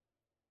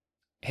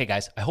Hey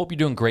guys, I hope you're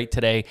doing great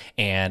today,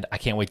 and I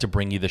can't wait to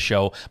bring you the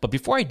show. But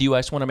before I do, I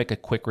just want to make a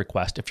quick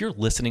request. If you're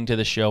listening to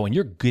the show and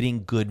you're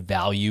getting good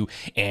value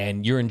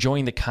and you're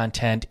enjoying the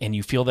content and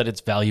you feel that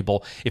it's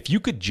valuable, if you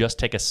could just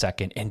take a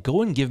second and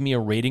go and give me a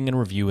rating and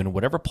review in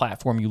whatever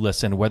platform you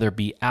listen, whether it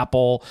be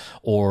Apple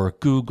or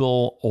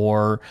Google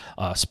or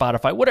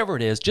Spotify, whatever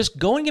it is, just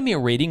go and give me a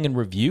rating and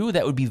review.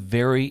 That would be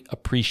very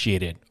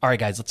appreciated. All right,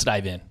 guys, let's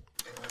dive in.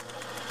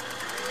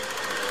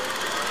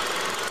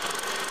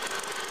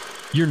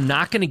 You're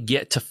not going to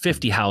get to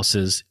 50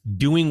 houses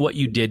doing what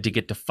you did to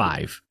get to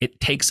 5. It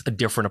takes a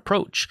different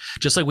approach.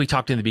 Just like we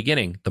talked in the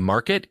beginning, the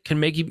market can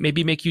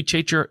maybe make you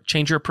change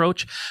your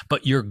approach,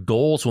 but your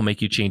goals will make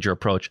you change your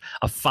approach.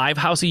 A 5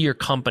 house a year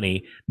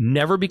company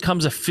never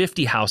becomes a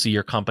 50 house a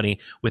year company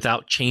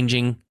without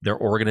changing their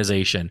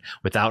organization,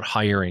 without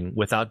hiring,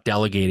 without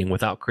delegating,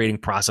 without creating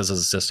processes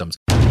and systems.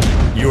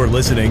 You're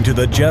listening to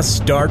the Just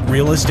Start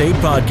Real Estate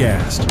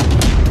Podcast.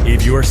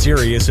 If you're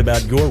serious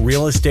about your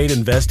real estate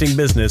investing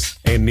business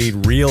and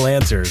need real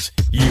answers,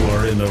 you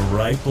are in the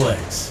right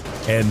place.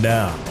 And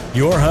now,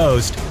 your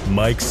host,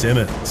 Mike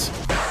Simmons.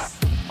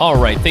 All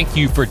right, thank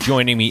you for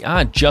joining me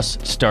on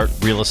Just Start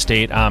Real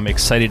Estate. I'm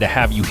excited to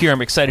have you here.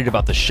 I'm excited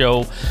about the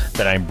show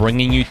that I'm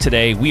bringing you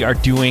today. We are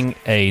doing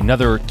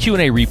another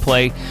Q&A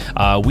replay.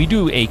 We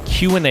do a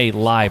Q&A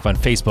live on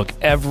Facebook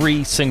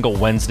every single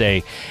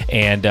Wednesday,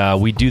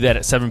 and we do that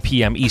at 7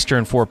 p.m.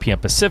 Eastern, 4 p.m.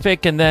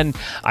 Pacific, and then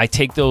I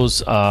take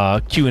those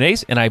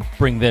Q&As and I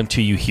bring them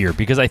to you here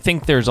because I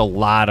think there's a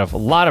lot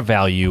of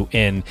value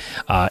in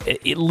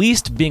at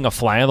least being a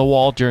fly on the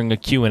wall during a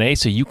Q&A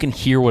so you can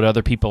hear what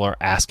other people are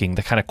asking,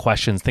 the kind of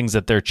questions, things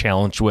that they're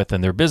challenged with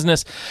in their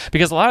business,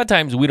 because a lot of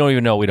times we don't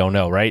even know we don't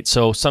know, right?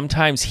 So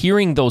sometimes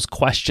hearing those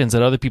questions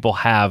that other people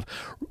have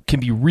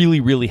can be really,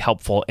 really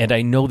helpful. And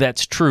I know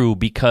that's true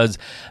because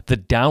the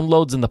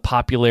downloads and the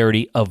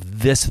popularity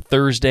of this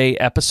Thursday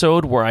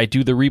episode where I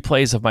do the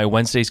replays of my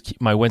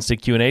Wednesday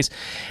Q&As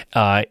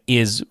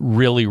is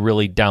really,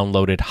 really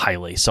downloaded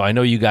highly. So I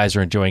know you guys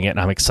are enjoying it and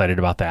I'm excited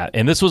about that.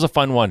 And this was a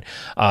fun one.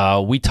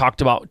 We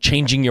talked about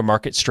changing your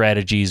market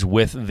strategies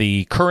with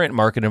the current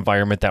market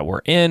environment that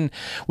we're in.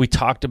 We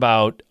talked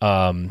about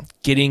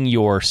getting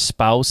your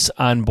spouse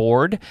on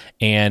board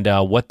and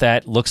what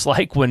that looks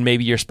like when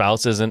maybe your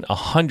spouse isn't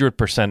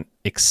 100%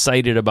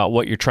 excited about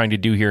what you're trying to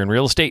do here in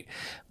real estate.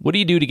 What do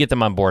you do to get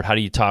them on board? How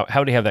do you talk?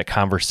 How do you have that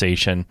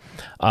conversation?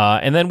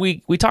 And then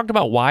we talked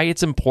about why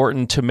it's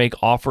important to make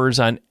offers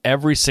on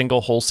every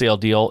single wholesale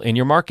deal in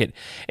your market.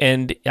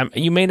 And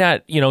you may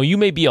not, you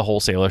may be a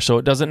wholesaler, so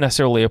it doesn't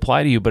necessarily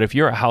apply to you. But if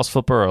you're a house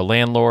flipper or a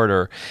landlord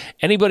or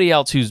anybody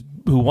else who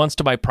wants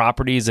to buy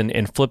properties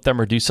and flip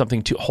them or do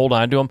something to hold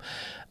on to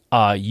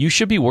them, you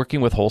should be working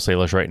with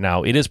wholesalers right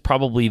now. It is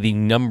probably the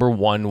number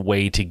one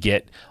way to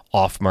get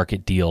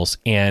off-market deals,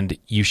 and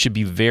you should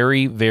be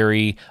very,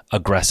 very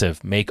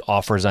aggressive. Make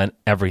offers on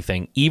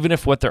everything. Even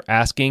if what they're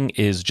asking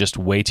is just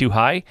way too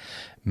high,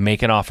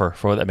 make an offer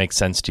for what that makes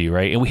sense to you,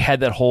 right? And we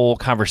had that whole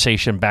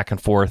conversation back and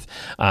forth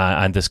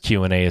on this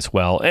Q&A as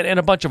well, and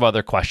a bunch of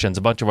other questions,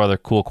 a bunch of other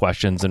cool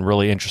questions and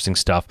really interesting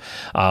stuff,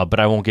 but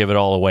I won't give it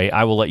all away.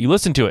 I will let you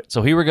listen to it.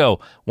 So here we go.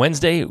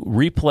 Wednesday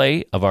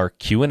replay of our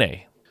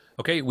Q&A.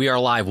 Okay, we are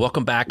live.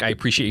 Welcome back. I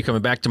appreciate you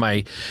coming back to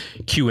my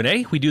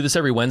Q&A. We do this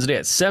every Wednesday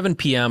at 7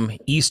 p.m.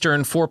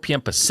 Eastern, 4 p.m.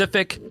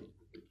 Pacific.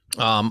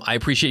 I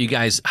appreciate you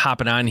guys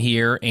hopping on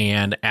here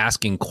and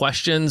asking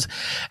questions.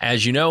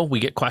 As you know,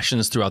 we get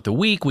questions throughout the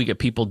week. We get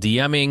people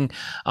DMing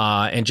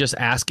and just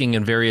asking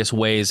in various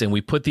ways. And we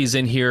put these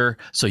in here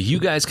so you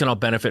guys can all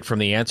benefit from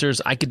the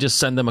answers. I could just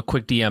send them a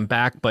quick DM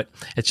back, but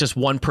it's just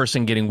one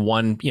person getting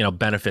one,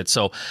 benefit.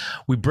 So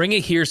we bring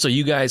it here so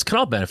you guys can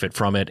all benefit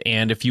from it.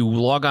 And if you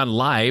log on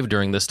live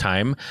during this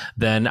time,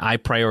 then I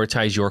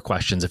prioritize your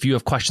questions. If you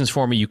have questions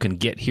for me, you can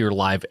get here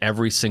live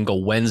every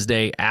single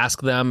Wednesday.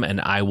 Ask them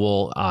and I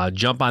will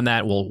jump on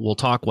that. We'll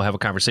talk. We'll have a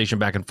conversation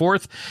back and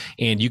forth,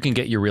 and you can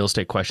get your real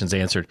estate questions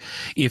answered.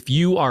 If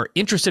you are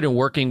interested in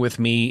working with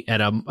me at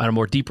a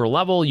more deeper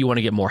level, you want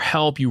to get more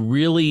help, you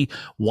really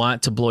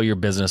want to blow your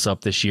business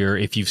up this year.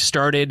 If you've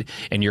started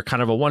and you're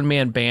kind of a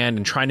one-man band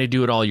and trying to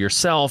do it all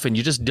yourself, and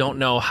you just don't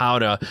know how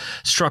to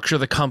structure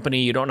the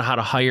company, you don't know how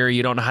to hire,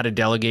 you don't know how to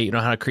delegate, you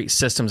don't know how to create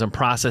systems and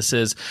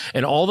processes,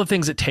 and all the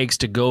things it takes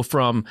to go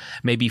from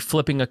maybe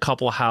flipping a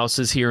couple of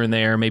houses here and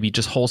there, maybe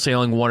just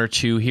wholesaling one or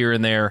two here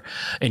and there,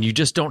 and you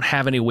just don't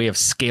have any way of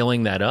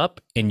scaling that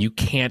up, and you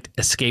can't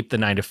escape the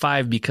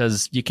 9-to-5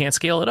 because you can't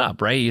scale it up,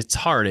 right? It's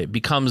hard. It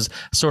becomes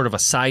sort of a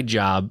side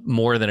job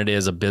more than it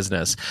is a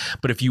business.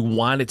 But if you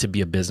want it to be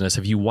a business,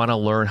 if you want to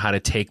learn how to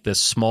take this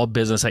small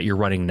business that you're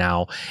running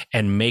now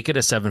and make it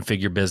a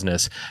 7-figure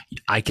business,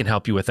 I can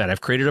help you with that.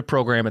 I've created a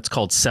program. It's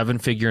called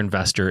 7-Figure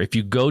Investor. If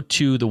you go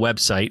to the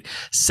website,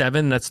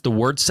 7, that's the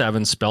word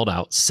 7 spelled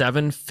out,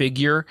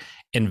 7-Figure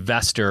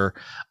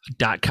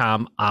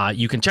investor.com.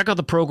 You can check out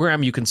the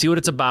program. You can see what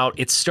it's about.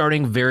 It's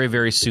starting very,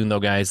 very soon though,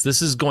 guys.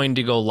 This is going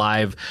to go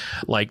live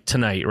like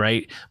tonight,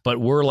 right? But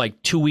we're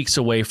like 2 weeks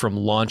away from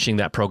launching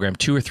that program,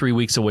 2 or 3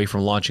 weeks away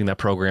from launching that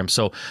program.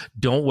 So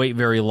don't wait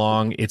very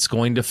long. It's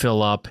going to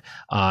fill up.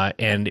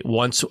 And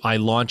once I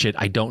launch it,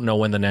 I don't know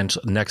when the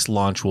next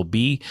launch will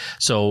be.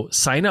 So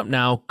sign up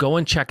now, go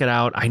and check it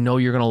out. I know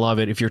you're going to love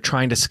it. If you're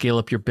trying to scale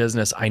up your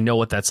business, I know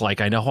what that's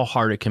like. I know how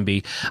hard it can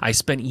be. I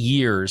spent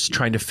years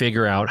trying to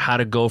figure out how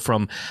to go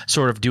from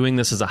sort of doing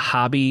this as a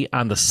hobby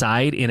on the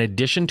side, in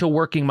addition to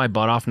working my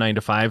butt off 9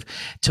 to 5,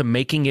 to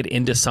making it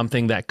into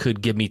something that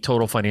could give me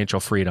total financial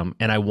freedom.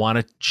 And I want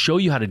to show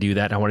you how to do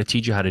that. I want to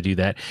teach you how to do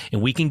that.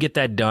 And we can get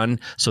that done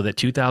so that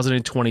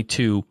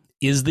 2022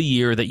 is the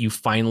year that you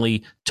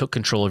finally took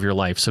control of your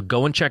life. So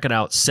go and check it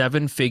out,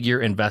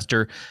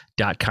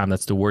 sevenfigureinvestor.com.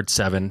 That's the word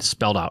 7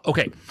 spelled out.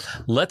 Okay,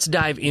 let's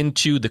dive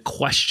into the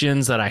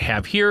questions that I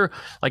have here.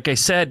 Like I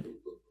said,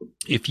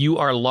 if you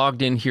are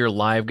logged in here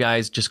live,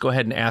 guys, just go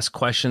ahead and ask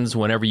questions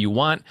whenever you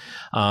want.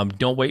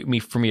 Don't wait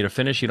for me to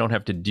finish. You don't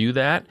have to do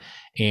that.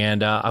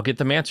 And I'll get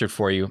them answered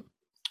for you.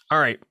 All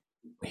right,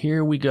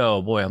 here we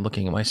go. Boy, I'm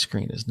looking at my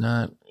screen. It's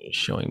not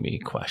showing me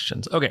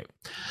questions. Okay.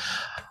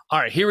 All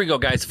right, here we go,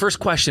 guys. First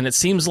question. It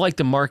seems like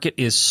the market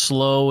is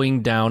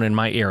slowing down in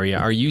my area.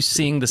 Are you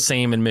seeing the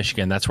same in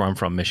Michigan? That's where I'm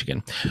from,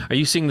 Michigan. Are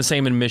you seeing the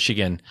same in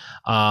Michigan?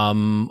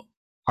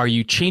 Are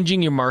you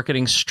changing your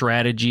marketing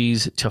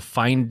strategies to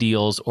find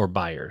deals or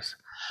buyers?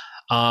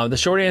 The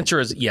short answer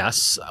is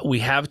yes. We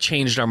have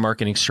changed our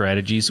marketing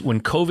strategies.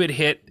 When COVID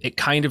hit, it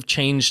kind of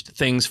changed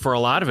things for a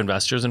lot of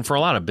investors and for a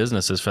lot of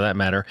businesses, for that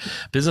matter.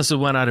 Businesses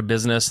went out of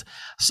business.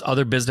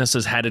 Other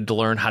businesses had to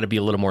learn how to be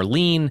a little more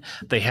lean.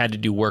 They had to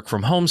do work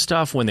from home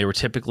stuff when they were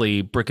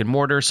typically brick and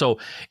mortar. So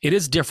it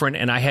is different,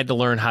 and I had to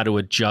learn how to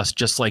adjust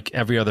just like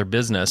every other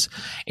business.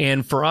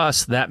 And for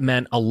us, that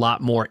meant a lot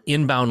more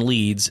inbound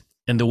leads.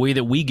 And the way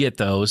that we get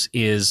those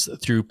is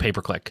through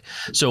pay-per-click.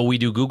 So we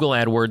do Google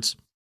AdWords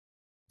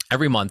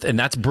every month, and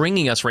that's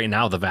bringing us right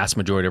now the vast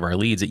majority of our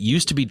leads. It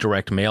used to be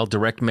direct mail.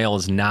 Direct mail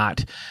is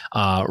not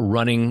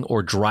running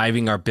or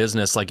driving our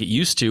business like it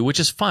used to, which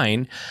is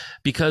fine,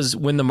 because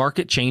when the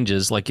market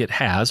changes, like it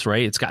has,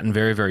 right? It's gotten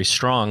very, very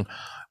strong.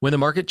 When the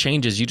market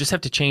changes, you just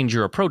have to change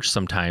your approach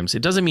sometimes.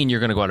 It doesn't mean you're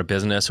going to go out of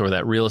business or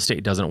that real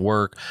estate doesn't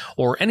work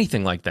or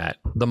anything like that.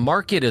 The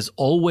market is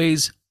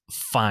always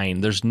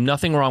fine. There's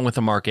nothing wrong with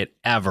the market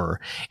ever.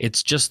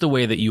 It's just the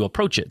way that you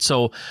approach it.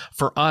 So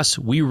for us,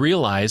 we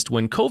realized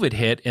when COVID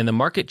hit and the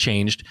market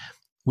changed,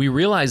 we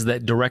realized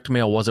that direct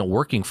mail wasn't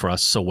working for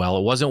us so well.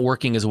 It wasn't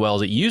working as well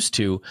as it used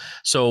to.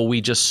 So we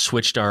just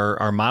switched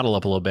our model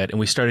up a little bit, and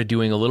we started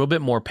doing a little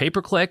bit more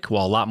pay-per-click,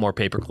 well, a lot more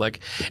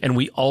pay-per-click. And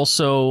we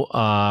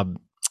also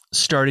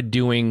started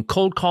doing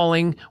cold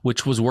calling,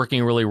 which was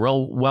working really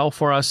well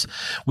for us.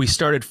 We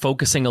started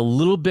focusing a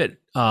little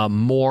bit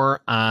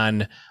more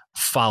on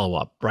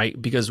follow-up, right?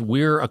 Because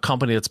we're a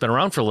company that's been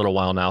around for a little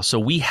while now. So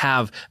we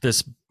have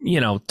this,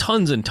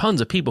 tons and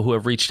tons of people who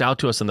have reached out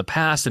to us in the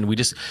past, and we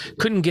just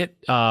couldn't get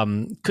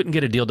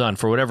a deal done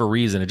for whatever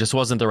reason. It just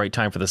wasn't the right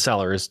time for the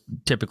seller, is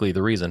typically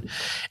the reason.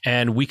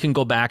 And we can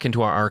go back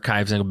into our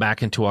archives and go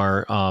back into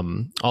our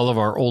all of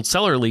our old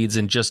seller leads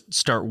and just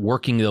start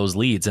working those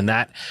leads. And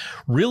that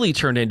really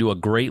turned into a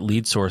great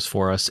lead source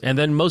for us. And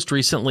then most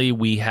recently,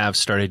 we have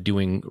started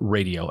doing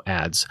radio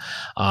ads.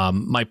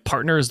 My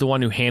partner is the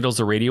one who handles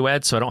the radio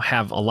ads, so I don't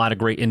have a lot of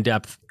great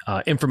in-depth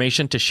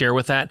information to share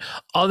with that,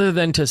 other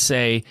than to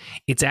say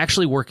it's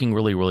actually working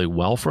really, really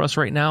well for us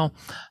right now.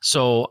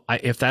 So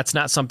if that's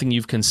not something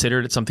you've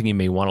considered, it's something you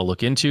may want to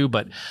look into.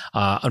 But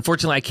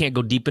unfortunately, I can't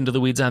go deep into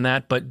the weeds on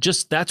that. But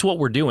just that's what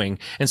we're doing.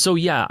 And so,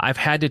 yeah, I've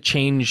had to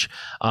change.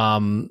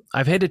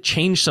 I've had to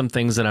change some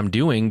things that I'm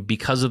doing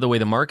because of the way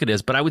the market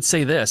is. But I would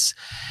say this: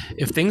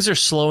 if things are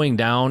slowing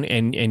down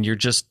and you're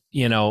just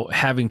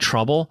having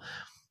trouble,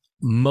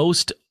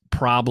 most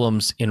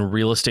problems in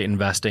real estate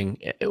investing,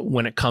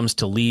 when it comes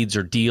to leads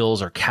or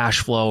deals or cash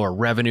flow or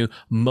revenue,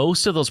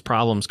 most of those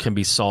problems can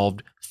be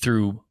solved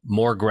through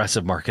more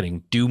aggressive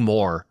marketing. Do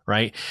more,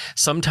 right?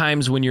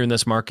 Sometimes when you're in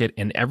this market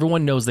and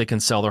everyone knows they can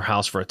sell their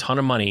house for a ton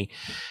of money,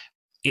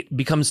 it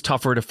becomes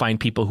tougher to find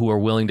people who are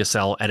willing to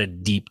sell at a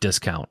deep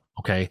discount.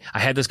 Okay. I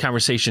had this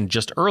conversation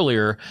just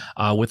earlier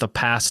with a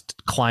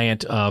past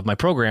client of my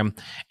program,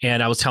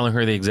 and I was telling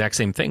her the exact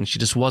same thing. She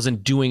just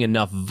wasn't doing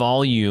enough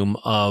volume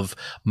of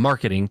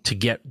marketing to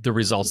get the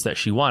results that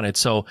she wanted.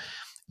 So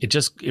it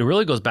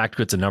really goes back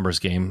to it's a numbers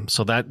game.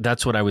 So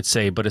that's what I would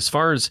say. But as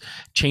far as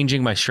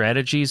changing my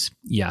strategies,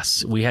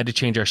 yes, we had to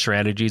change our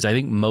strategies. I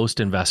think most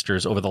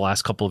investors over the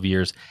last couple of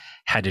years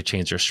had to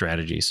change their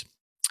strategies.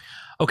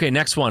 Okay,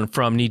 next one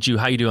from Need You.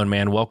 How you doing,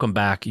 man? Welcome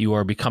back. You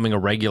are becoming a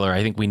regular.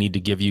 I think we need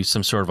to give you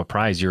some sort of a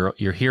prize. You're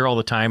here all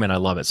the time, and I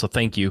love it. So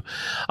thank you.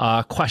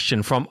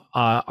 Question from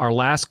our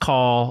last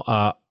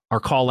call. our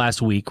call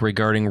last week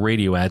regarding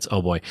radio ads.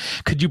 Oh boy,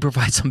 could you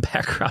provide some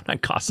background on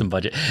cost and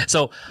budget?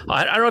 So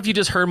I don't know if you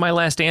just heard my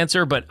last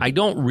answer, but I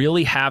don't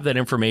really have that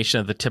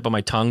information at the tip of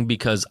my tongue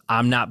because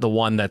I'm not the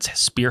one that's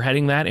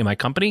spearheading that in my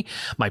company.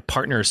 My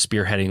partner is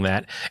spearheading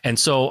that. And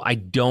so I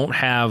don't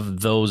have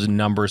those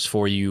numbers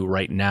for you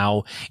right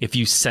now. If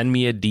you send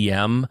me a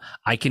DM,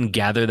 I can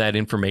gather that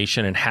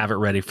information and have it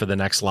ready for the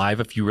next live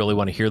if you really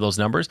want to hear those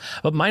numbers.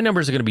 But my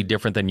numbers are going to be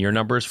different than your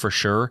numbers for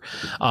sure.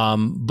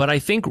 But I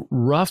think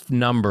rough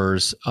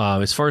numbers,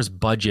 as far as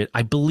budget,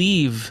 I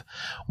believe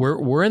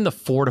we're in the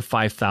 $4,000 to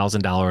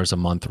 $5,000 a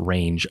month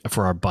range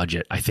for our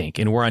budget, I think,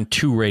 and we're on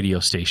 2 radio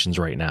stations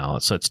right now.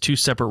 So it's 2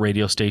 separate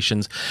radio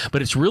stations,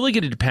 but it's really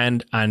going to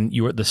depend on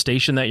the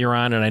station that you're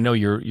on, and I know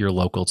you're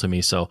local to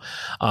me, so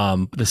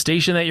the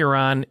station that you're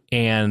on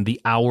and the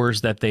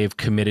hours that they've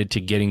committed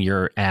to getting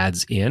your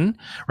ads in,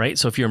 right?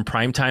 So if you're in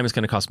prime time, it's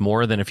going to cost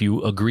more than if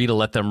you agree to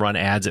let them run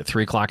ads at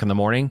 3:00 in the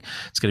morning.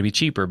 It's going to be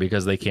cheaper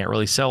because they can't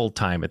really sell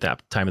time at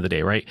that time of the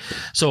day, right?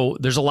 So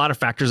there's a lot of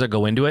factors that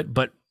go into it,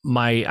 but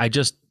I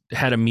just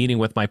had a meeting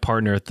with my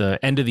partner at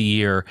the end of the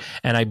year,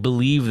 and I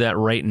believe that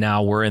right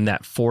now we're in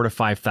that $4,000 to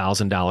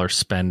 $5,000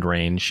 spend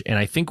range, and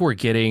I think we're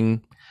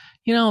getting,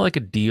 like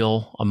a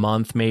deal a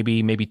month,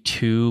 maybe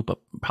 2, but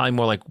probably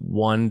more like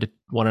 1 to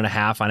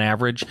 1.5 on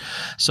average.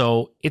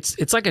 So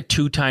it's like a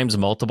 2 times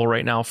multiple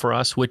right now for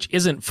us, which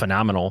isn't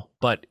phenomenal,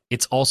 but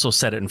it's also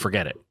set it and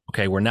forget it.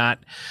 Okay, we're not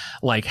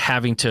like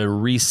having to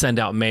resend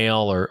out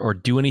mail or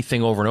do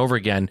anything over and over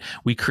again.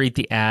 We create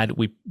the ad,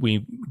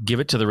 we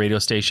give it to the radio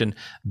station.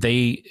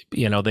 They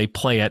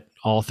play it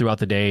all throughout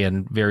the day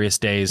and various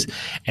days,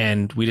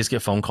 and we just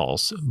get phone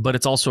calls. But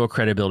it's also a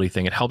credibility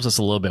thing. It helps us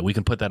a little bit. We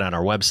can put that on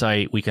our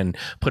website. We can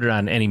put it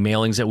on any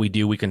mailings that we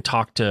do. We can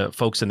talk to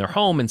folks in their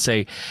home and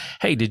say,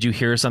 hey, did you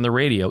hear us on the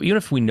radio? Even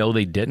if we know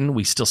they didn't,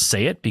 we still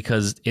say it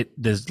because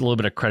there's a little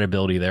bit of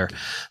credibility there.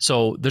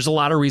 So there's a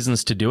lot of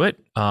reasons to do it.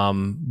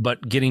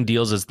 But getting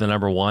deals is the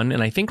number one.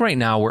 And I think right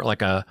now we're at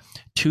like a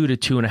 2 to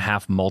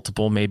 2.5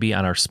 multiple maybe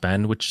on our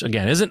spend, which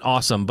again isn't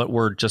awesome, but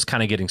we're just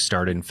kind of getting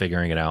started and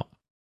figuring it out.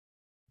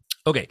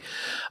 Okay.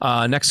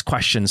 Next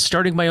question.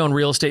 Starting my own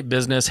real estate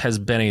business has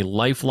been a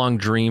lifelong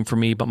dream for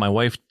me, but my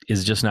wife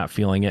is just not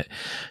feeling it.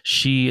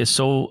 She's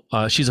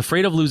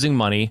afraid of losing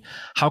money.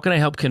 How can I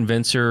help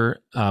convince her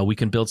we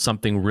can build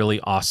something really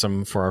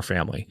awesome for our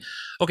family?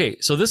 Okay.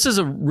 So this is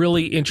a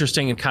really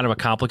interesting and kind of a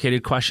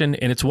complicated question.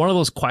 And it's one of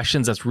those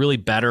questions that's really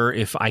better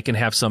if I can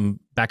have some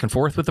back and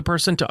forth with the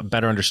person to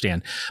better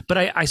understand. But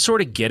I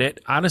sort of get it.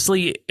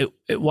 Honestly,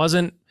 it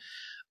wasn't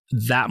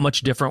that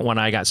much different when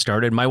I got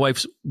started. My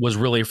wife was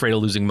really afraid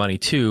of losing money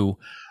too,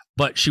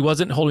 but she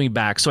wasn't holding me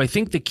back. So I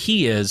think the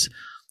key is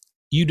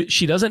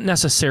she doesn't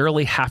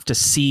necessarily have to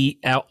see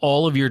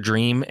all of your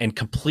dream and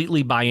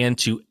completely buy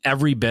into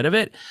every bit of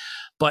it.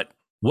 But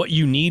what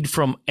you need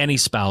from any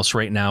spouse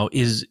right now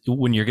is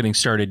when you're getting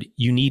started,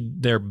 you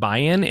need their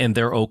buy-in and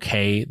they're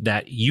okay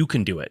that you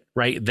can do it,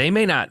 right? They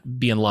may not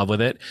be in love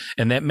with it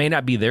and that may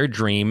not be their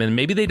dream. And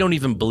maybe they don't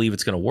even believe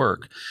it's going to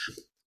work.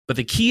 But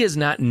the key is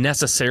not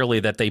necessarily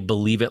that they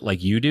believe it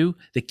like you do.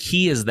 The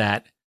key is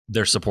that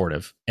they're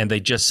supportive and they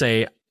just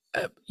say,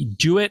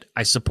 do it.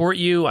 I support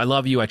you. I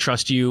love you. I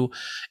trust you.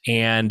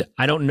 And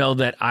I don't know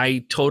that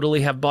I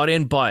totally have bought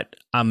in, but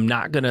I'm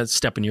not going to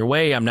step in your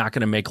way. I'm not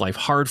going to make life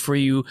hard for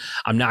you.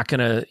 I'm not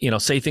going to,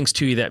 say things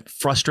to you that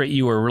frustrate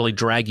you or really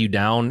drag you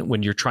down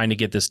when you're trying to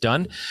get this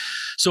done.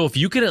 So if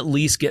you can at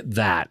least get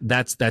that,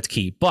 that's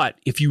key. But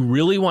if you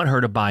really want her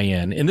to buy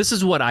in, and this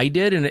is what I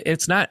did, and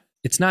it's not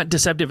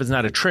deceptive. It's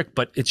not a trick,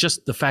 but it's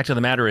just the fact of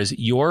the matter is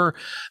you're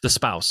the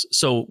spouse.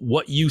 So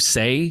what you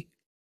say,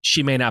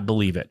 she may not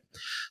believe it.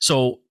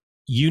 So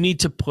you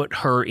need to put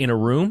her in a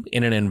room,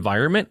 in an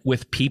environment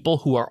with people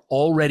who are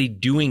already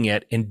doing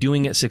it and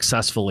doing it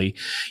successfully.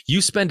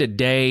 You spend a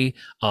day,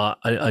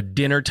 a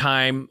dinner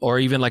time, or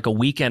even like a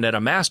weekend at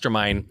a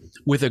mastermind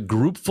with a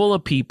group full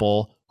of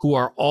people who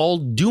are all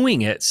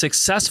doing it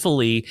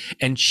successfully.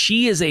 And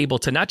she is able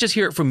to not just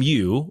hear it from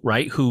you,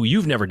 right? Who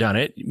you've never done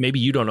it.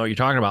 Maybe you don't know what you're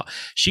talking about.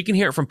 She can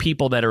hear it from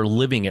people that are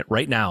living it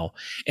right now.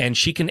 And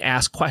she can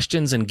ask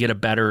questions and get a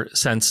better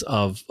sense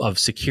of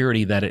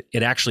security that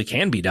it actually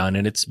can be done.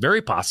 And it's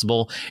very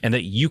possible and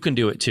that you can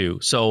do it too.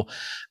 So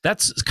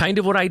that's kind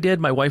of what I did.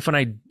 My wife and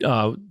I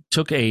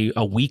took a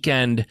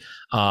weekend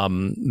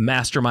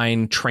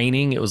mastermind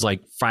training. It was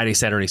like Friday,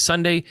 Saturday,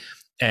 Sunday.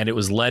 And it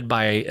was led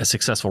by a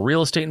successful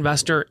real estate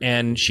investor.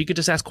 And she could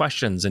just ask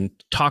questions and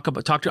talk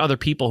to other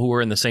people who were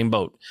in the same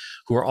boat,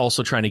 who are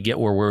also trying to get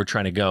where we're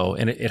trying to go.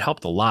 And it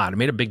helped a lot. It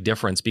made a big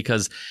difference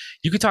because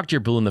you could talk to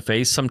your boo in the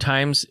face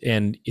sometimes.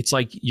 And it's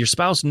like your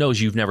spouse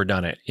knows you've never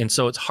done it. And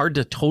so it's hard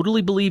to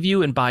totally believe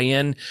you and buy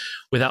in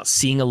without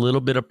seeing a little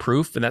bit of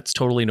proof. And that's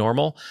totally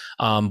normal.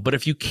 But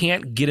if you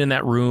can't get in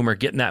that room or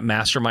get in that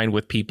mastermind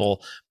with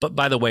people, but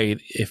by the way,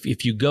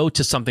 if you go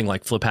to something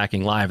like Flip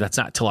Hacking Live, that's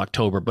not till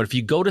October. But if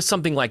you go to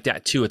something like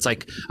that too, it's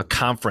like a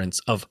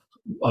conference of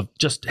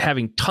just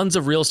having tons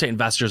of real estate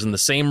investors in the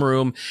same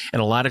room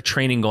and a lot of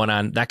training going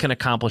on, that can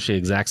accomplish the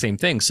exact same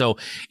thing. So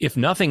if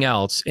nothing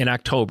else, in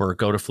October,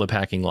 go to Flip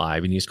Hacking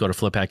Live, and you just go to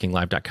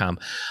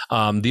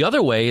fliphackinglive.com. The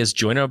other way is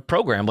join a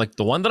program like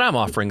the one that I'm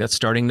offering that's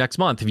starting next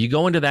month. If you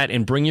go into that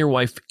and bring your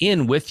wife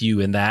in with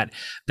you in that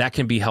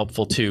can be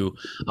helpful too.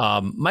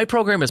 My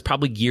program is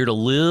probably geared a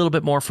little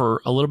bit more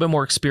for a little bit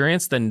more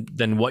experience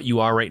than what you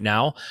are right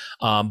now.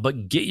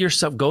 But get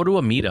yourself, go to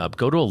a meetup,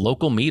 go to a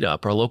local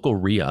meetup or a local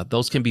RIA.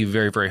 Those can be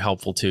very, very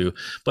helpful too.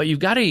 But you've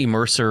got to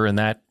immerse her in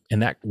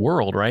that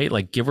world, right?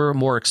 Like give her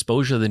more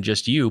exposure than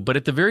just you. But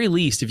at the very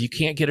least, if you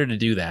can't get her to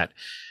do that,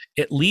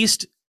 at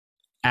least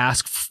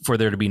ask for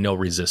there to be no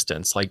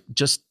resistance. Like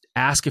just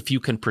ask if you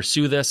can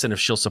pursue this and if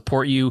she'll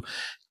support you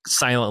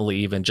silently,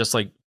 even just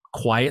like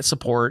quiet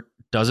support.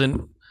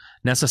 Doesn't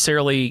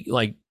necessarily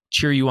like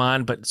cheer you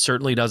on, but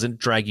certainly doesn't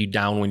drag you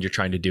down when you're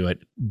trying to do it.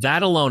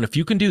 That alone, if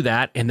you can do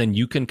that, and then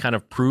you can kind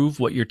of prove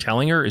what you're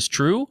telling her is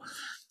true,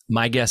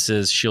 my guess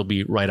is she'll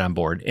be right on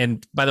board.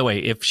 And by the way,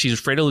 if she's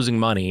afraid of losing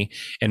money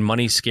and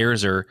money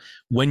scares her,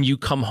 when you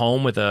come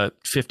home with a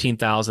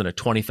 $15,000, a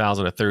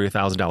 $20,000, a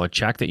 $30,000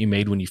 check that you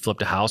made when you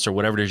flipped a house or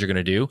whatever it is you're going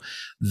to do,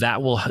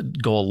 that will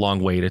go a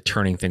long way to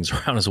turning things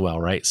around as well,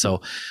 right?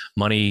 So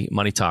money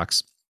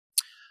talks.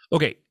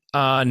 Okay,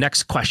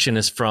 next question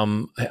is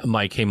from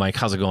Mike. Hey, Mike,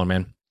 how's it going,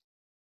 man?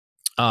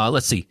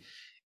 Let's see.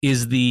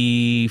 Is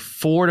the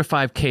 4 to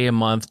 5K a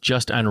month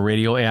just on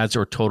radio ads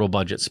or total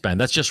budget spend?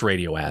 That's just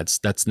radio ads.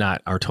 That's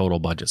not our total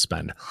budget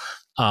spend.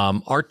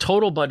 Our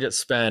total budget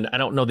spend, I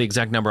don't know the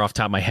exact number off the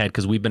top of my head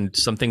because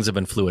some things have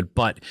been fluid,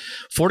 but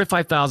 4,000 to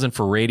 5,000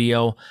 for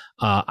radio.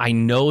 I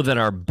know that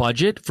our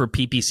budget for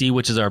PPC,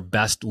 which is our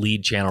best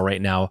lead channel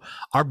right now,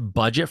 our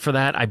budget for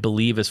that, I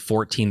believe, is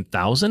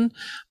 14,000.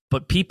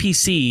 But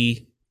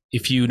PPC,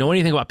 if you know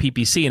anything about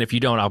PPC, and if you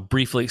don't, I'll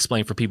briefly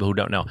explain for people who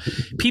don't know.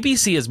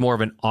 PPC is more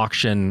of an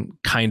auction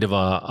kind of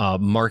a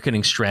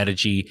marketing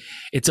strategy.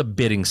 It's a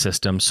bidding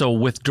system. So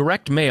with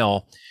direct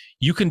mail,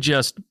 you can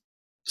just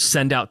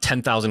send out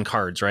 10,000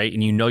 cards, right?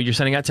 And you know you're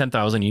sending out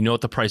 10,000. You know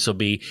what the price will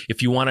be.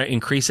 If you want to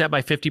increase that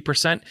by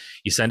 50%,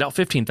 you send out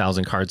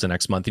 15,000 cards the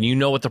next month, and you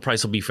know what the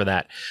price will be for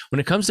that. When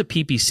it comes to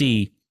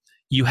PPC,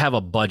 you have a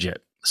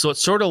budget. So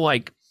it's sort of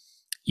like,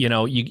 you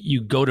know,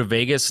 you go to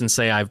Vegas and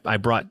say, I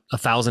brought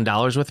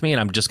 $1,000 with me and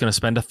I'm just going to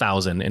spend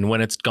 1,000. And when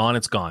it's gone,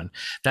 it's gone.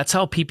 That's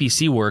how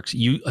PPC works.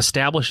 You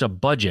establish a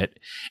budget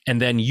and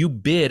then you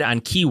bid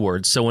on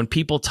keywords. So when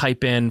people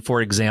type in,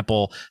 for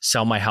example,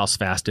 sell my house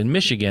fast in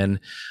Michigan,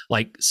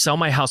 like sell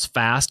my house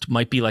fast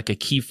might be like a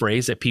key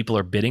phrase that people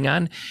are bidding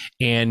on.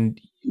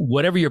 And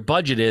whatever your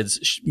budget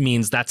is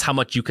means that's how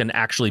much you can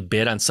actually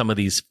bid on some of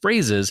these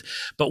phrases.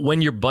 But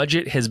when your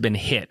budget has been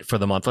hit for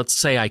the month, let's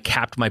say I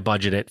capped my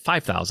budget at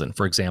 5,000,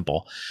 for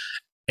example,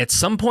 at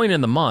some point in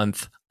the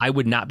month, I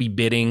would not be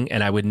bidding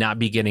and I would not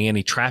be getting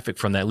any traffic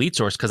from that lead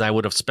source because I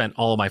would have spent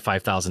all of my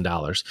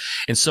 $5,000.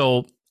 And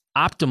so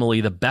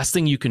optimally, the best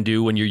thing you can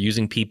do when you're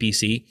using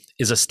PPC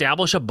is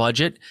establish a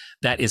budget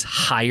that is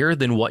higher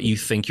than what you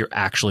think you're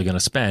actually going to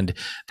spend.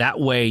 That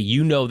way,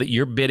 you know that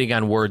you're bidding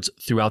on words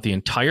throughout the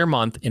entire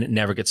month and it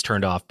never gets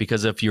turned off.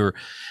 Because if your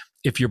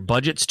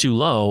budget's too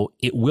low,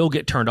 it will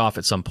get turned off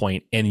at some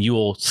point and you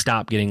will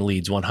stop getting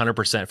leads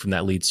 100% from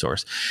that lead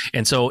source.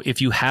 And so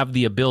if you have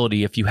the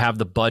ability, if you have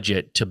the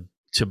budget to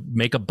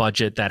make a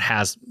budget that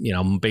has, you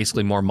know,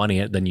 basically more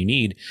money than you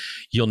need,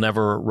 you'll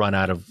never run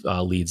out of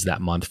leads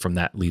that month from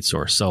that lead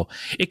source. So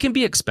it can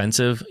be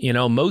expensive. You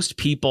know, most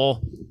companies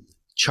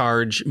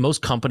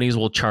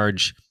will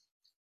charge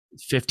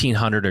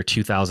 $1,500 or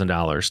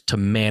 $2,000 to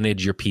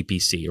manage your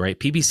PPC, right?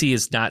 PPC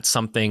is not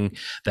something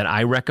that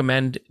I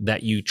recommend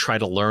that you try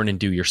to learn and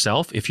do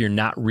yourself if you're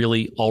not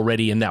really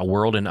already in that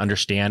world and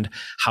understand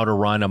how to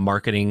run a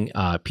marketing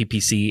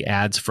PPC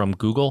ads from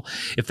Google.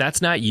 If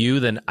that's not you,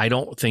 then I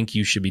don't think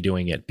you should be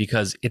doing it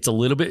because it's a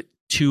little bit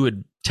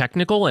too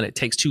technical and it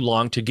takes too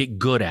long to get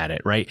good at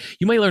it, right?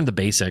 You might learn the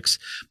basics,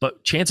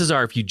 but chances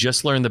are if you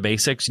just learn the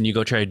basics and you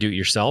go try to do it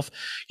yourself,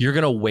 you're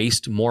going to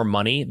waste more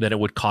money than it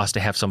would cost to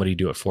have somebody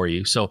do it for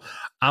you. So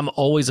I'm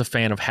always a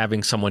fan of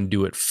having someone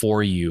do it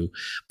for you,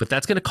 but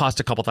that's going to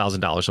cost a couple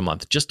 $1,000s a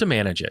month just to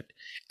manage it.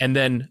 And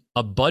then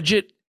a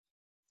budget,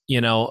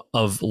 you know,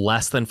 of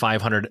less than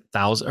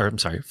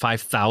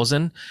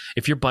 5,000.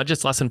 If your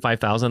budget's less than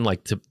 5,000,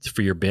 like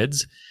for your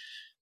bids,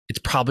 it's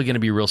probably going to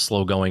be real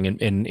slow going.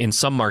 And in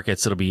some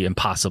markets, it'll be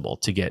impossible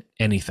to get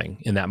anything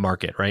in that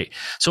market, right?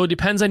 So it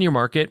depends on your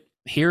market.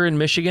 Here in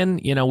Michigan,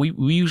 you know,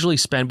 we usually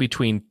spend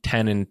between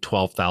 10 and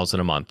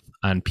 12,000 a month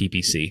on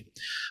PPC,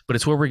 but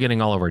it's where we're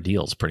getting all of our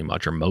deals pretty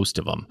much, or most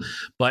of them.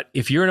 But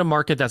if you're in a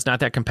market that's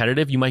not that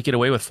competitive, you might get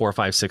away with 4,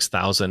 5,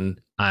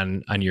 6,000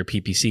 on your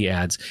PPC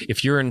ads.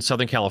 If you're in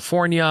Southern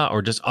California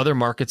or just other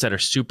markets that are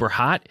super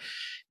hot,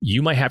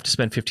 you might have to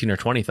spend $15,000 or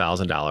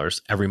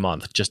 $20,000 every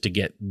month just to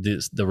get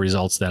the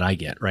results that I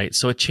get, right?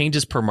 So it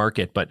changes per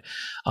market, but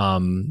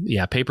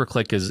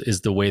pay-per-click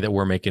is the way that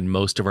we're making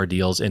most of our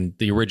deals. And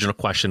the original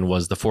question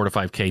was the 4 to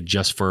 5K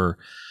just for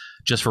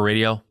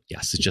radio?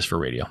 Yes, it's just for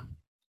radio.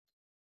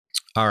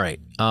 All right.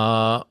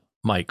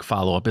 Mike,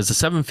 follow-up. Is the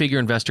seven-figure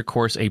investor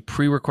course a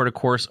pre-recorded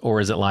course or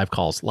is it live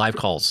calls? Live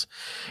calls.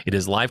 It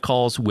is live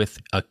calls with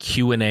a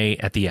Q&A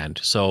at the end.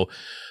 So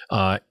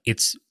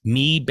it's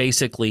me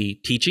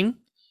basically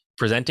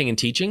presenting and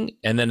teaching.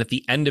 And then at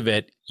the end of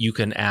it, you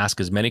can ask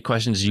as many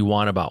questions as you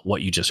want about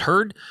what you just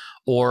heard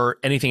or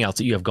anything else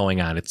that you have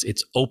going on.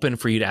 It's open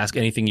for you to ask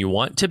anything you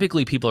want.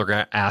 Typically, people are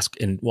going to ask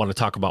and want to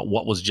talk about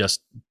what was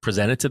just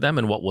presented to them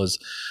and what was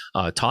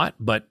taught,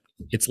 but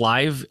it's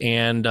live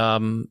and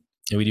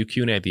we do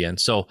Q&A at the end.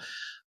 So,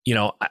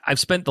 I've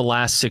spent the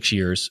last 6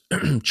 years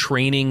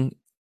training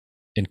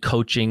and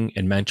coaching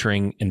and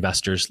mentoring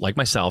investors like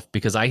myself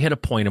because I hit a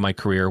point in my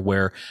career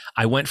where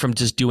I went from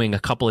just doing a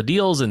couple of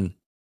deals and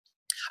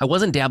I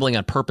wasn't dabbling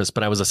on purpose,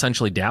 but I was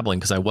essentially dabbling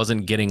because I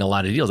wasn't getting a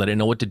lot of deals. I didn't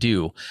know what to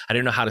do. I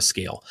didn't know how to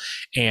scale.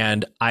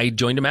 And I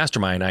joined a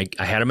mastermind. I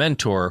had a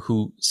mentor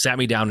who sat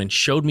me down and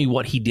showed me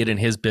what he did in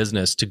his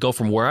business to go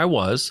from where I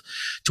was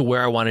to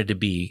where I wanted to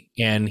be.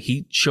 And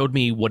he showed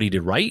me what he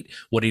did right,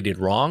 what he did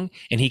wrong,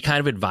 and he kind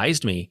of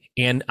advised me.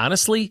 And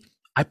honestly,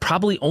 I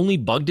probably only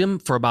bugged him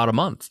for about a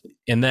month.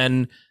 And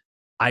then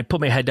I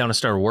put my head down and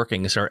started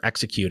working and started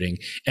executing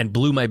and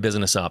blew my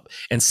business up.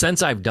 And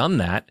since I've done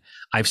that,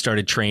 I've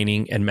started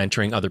training and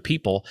mentoring other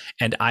people.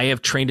 And I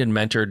have trained and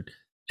mentored,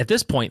 at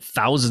this point,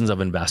 thousands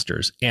of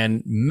investors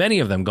and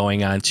many of them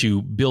going on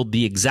to build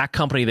the exact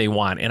company they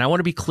want. And I want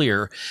to be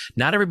clear,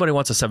 not everybody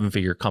wants a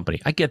seven-figure company.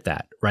 I get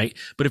that, right?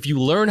 But if you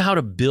learn how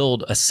to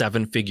build a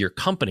seven-figure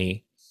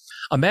company,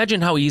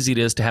 imagine how easy it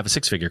is to have a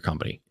six-figure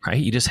company,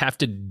 right? You just have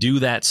to do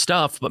that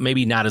stuff, but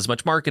maybe not as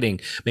much marketing.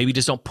 Maybe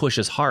just don't push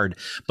as hard.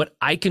 But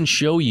I can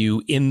show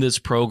you in this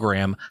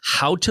program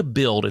how to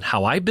build and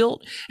how I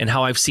built and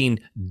how I've seen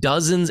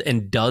dozens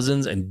and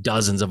dozens and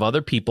dozens of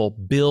other people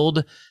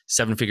build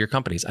seven-figure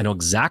companies. I know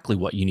exactly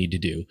what you need to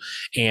do.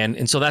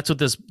 And so that's what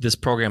this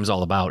program is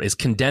all about, is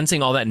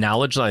condensing all that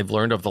knowledge that I've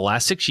learned over the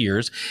last 6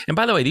 years. And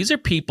by the way, these are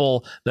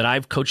people that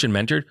I've coached and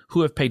mentored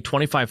who have paid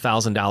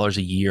 $25,000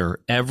 a year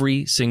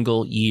every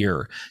single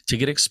year to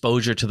get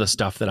exposure to the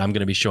stuff that I'm going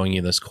to be showing you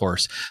in this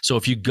course. So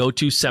if you go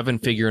to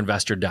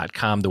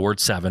sevenfigureinvestor.com, the word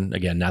seven,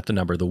 again, not the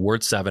number, the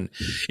word seven.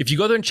 If you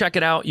go there and check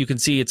it out, you can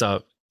see it's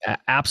a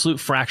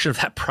absolute fraction of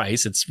that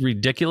price. It's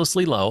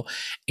ridiculously low.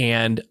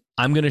 And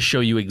I'm going to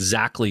show you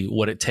exactly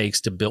what it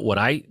takes to build what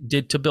I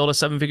did to build a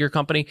seven-figure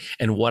company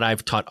and what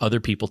I've taught other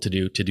people to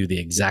do the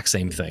exact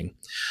same thing.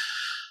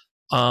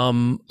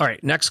 All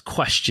right, next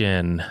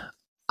question.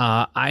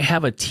 I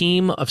have a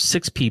team of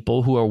 6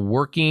 people who are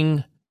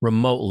working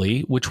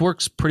remotely, which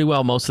works pretty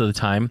well most of the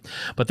time,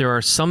 but there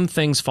are some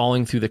things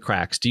falling through the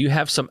cracks. Do you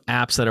have some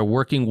apps that are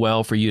working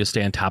well for you to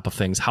stay on top of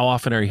things? How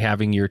often are you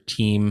having your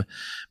team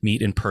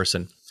meet in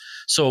person?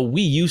 So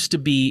we used to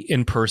be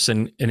an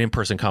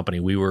in-person company.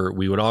 We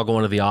would all go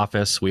into the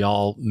office. We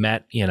all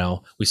met,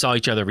 we saw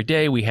each other every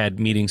day. We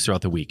had meetings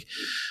throughout the week.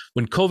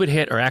 When COVID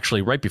hit, or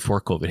actually right before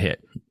COVID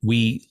hit,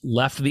 we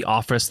left the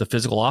office, the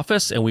physical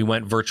office, and we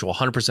went virtual,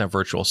 100%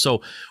 virtual.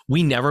 So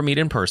we never meet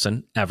in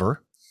person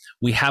ever.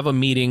 We have a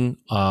meeting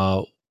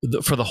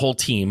for the whole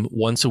team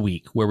once a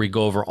week where we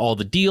go over all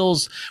the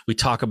deals. We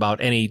talk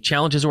about any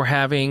challenges we're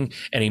having,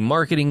 any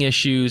marketing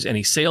issues,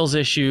 any sales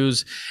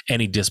issues,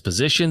 any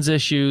dispositions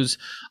issues,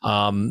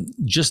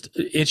 just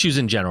issues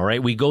in general,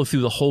 right? We go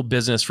through the whole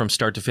business from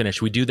start to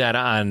finish. We do that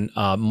on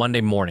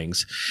Monday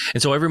mornings.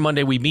 And so every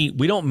Monday we meet.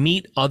 We don't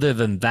meet other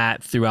than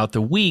that throughout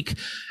the week.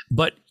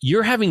 But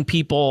you're having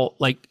people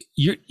like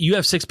you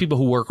have 6 people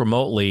who work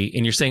remotely,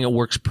 and you're saying it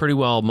works pretty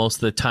well most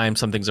of the time.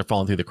 Some things are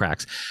falling through the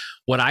cracks.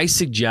 What I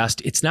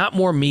suggest, it's not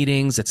more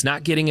meetings, it's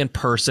not getting in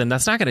person.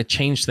 That's not going to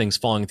change things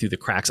falling through the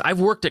cracks.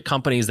 I've worked at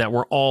companies that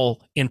were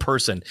all in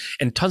person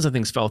and tons of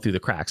things fell through the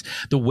cracks.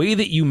 The way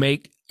that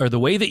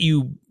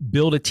you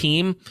build a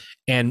team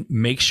and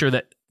make sure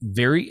that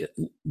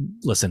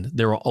listen,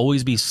 there will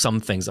always be some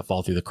things that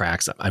fall through the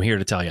cracks. I'm here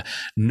to tell you,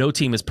 no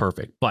team is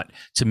perfect, but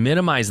to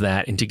minimize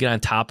that and to get on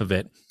top of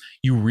it,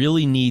 you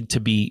really need to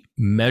be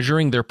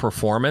measuring their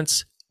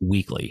performance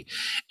weekly.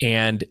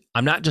 And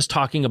I'm not just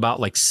talking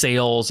about like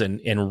sales and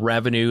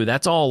revenue.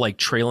 That's all like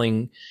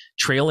trailing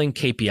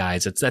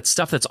KPIs. It's that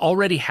stuff that's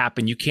already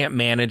happened. You can't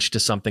manage to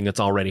something that's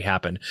already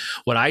happened.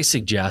 What I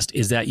suggest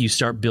is that you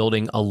start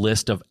building a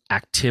list of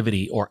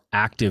activity or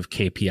active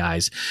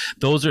KPIs.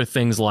 Those are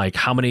things like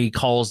how many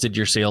calls did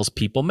your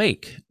salespeople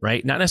make,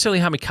 right? Not necessarily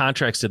how many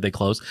contracts did they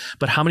close,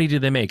 but how many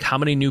did they make? How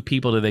many new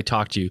people did they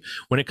talk to?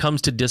 When it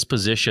comes to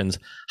dispositions,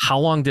 how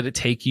long did it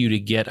take you to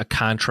get a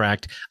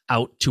contract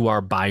out to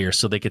our buyers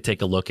so they could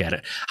take a look at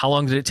it? How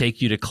long did it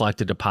take you to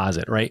collect a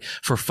deposit, right?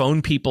 For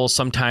phone people,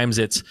 sometimes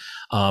it's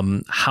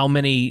how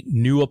many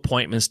new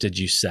appointments did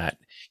you set?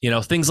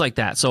 Things like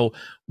that. So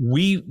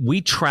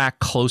we track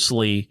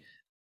closely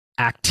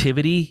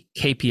activity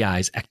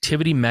KPIs,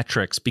 activity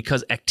metrics,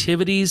 because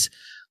activities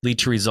lead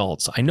to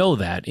results. I know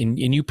that. And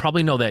you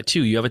probably know that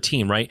too. You have a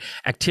team, right?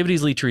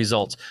 Activities lead to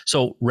results.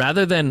 So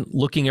rather than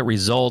looking at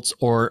results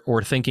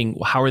or thinking,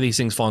 well, how are these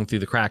things falling through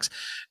the cracks?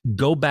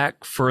 Go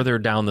back further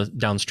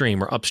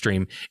downstream or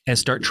upstream and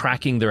start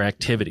tracking their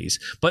activities.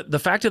 But the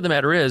fact of the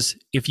matter is,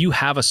 if you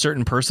have a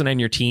certain person on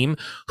your team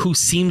who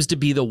seems to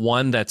be the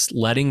one that's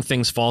letting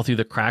things fall through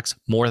the cracks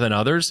more than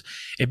others,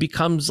 it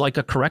becomes like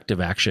a corrective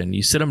action.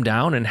 You sit them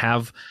down and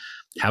have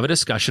a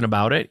discussion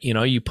about it.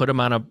 You put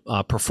them on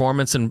a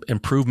performance and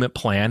improvement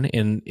plan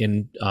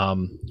in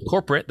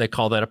corporate. They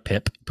call that a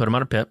PIP. Put them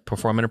on a PIP,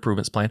 performance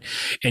improvements plan.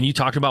 And you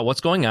talk about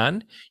what's going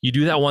on. You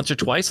do that once or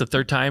twice. The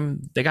third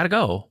time, they got to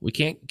go. We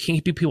can't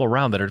keep people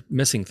around that are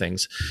missing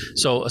things.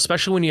 So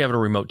especially when you have a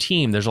remote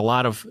team, there's a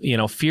lot of,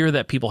 fear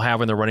that people have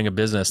when they're running a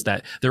business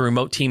that their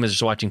remote team is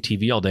just watching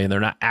TV all day and they're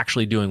not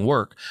actually doing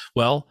work.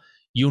 Well,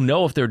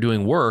 if they're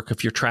doing work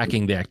if you're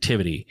tracking the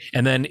activity.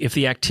 And then if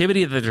the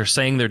activity that they're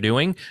saying they're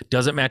doing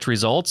doesn't match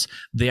results,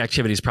 the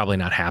activity is probably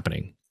not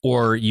happening.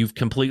 Or you've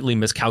completely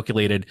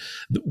miscalculated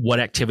what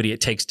activity it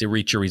takes to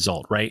reach your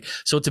result, right?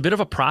 So it's a bit of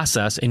a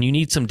process and you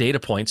need some data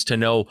points to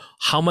know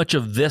how much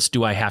of this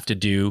do I have to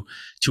do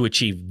to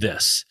achieve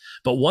this.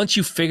 But once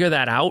you figure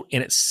that out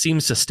and it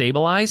seems to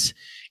stabilize,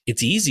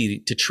 it's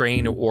easy to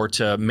train or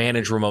to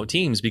manage remote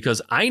teams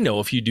because I know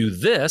if you do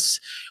this,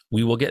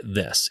 we will get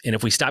this. And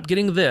if we stop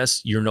getting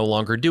this, you're no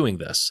longer doing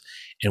this.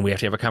 And we have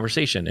to have a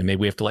conversation and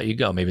maybe we have to let you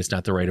go. Maybe it's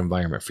not the right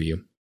environment for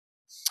you.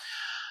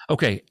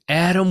 Okay,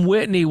 Adam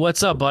Whitney,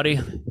 what's up, buddy?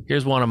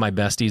 Here's one of my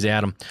besties,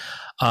 Adam.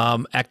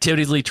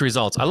 Activities lead to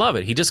results. I love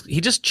it. He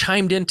just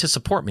chimed in to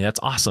support me. That's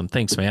awesome.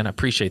 Thanks, man. I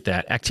appreciate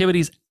that.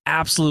 Activities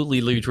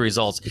absolutely lead to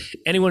results.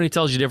 Anyone who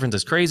tells you different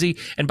is crazy.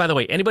 And by the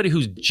way, anybody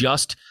who's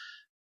just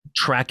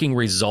tracking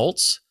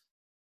results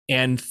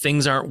and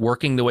things aren't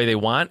working the way they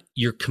want,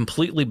 you're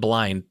completely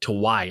blind to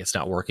why it's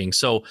not working.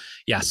 So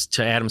yes,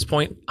 to Adam's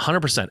point,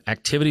 100%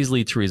 activities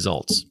lead to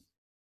results.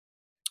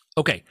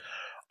 Okay.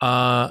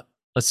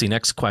 Let's see.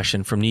 Next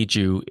question from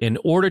Niju. In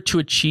order to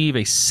achieve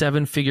a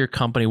 7-figure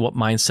company, what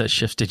mindset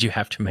shifts did you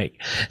have to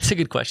make? It's a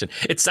good question.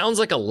 It sounds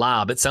like a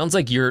lob. It sounds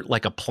like you're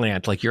like a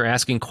plant, like you're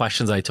asking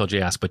questions I told you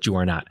to ask, but you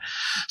are not.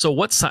 So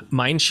what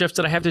mind shifts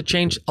did I have to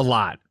change? A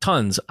lot,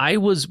 tons.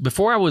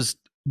 Before I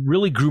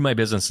really grew my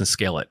business and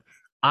scale it,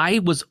 I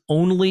was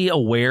only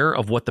aware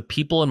of what the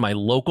people in my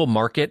local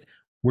market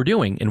were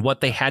doing and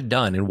what they had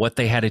done and what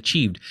they had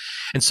achieved.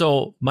 And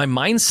so my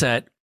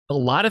mindset, a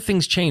lot of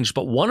things changed,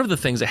 but one of the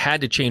things that had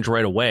to change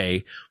right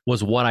away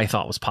was what I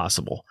thought was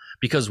possible.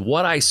 Because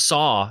what I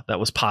saw that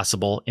was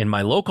possible in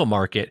my local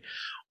market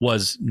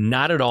was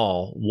not at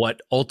all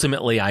what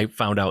ultimately I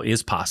found out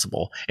is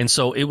possible. And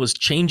so it was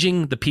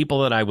changing the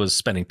people that I was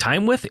spending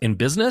time with in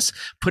business,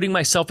 putting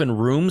myself in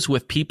rooms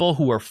with people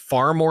who are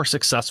far more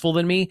successful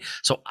than me.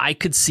 So I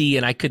could see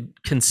and I could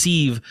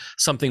conceive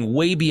something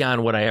way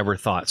beyond what I ever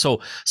thought.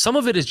 So some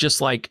of it is just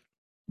like,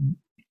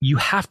 you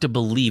have to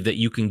believe that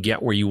you can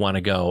get where you want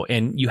to go.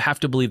 And you have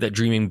to believe that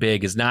dreaming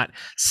big is not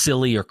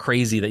silly or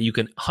crazy, that you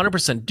can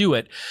 100% do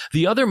it.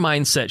 The other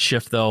mindset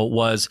shift, though,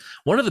 was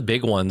one of the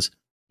big ones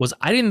was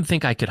I didn't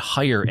think I could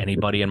hire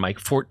anybody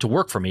to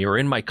work for me or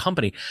in my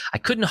company. I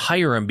couldn't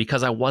hire them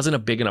because I wasn't a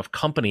big enough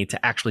company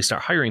to actually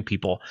start hiring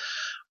people.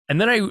 And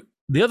then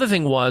the other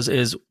thing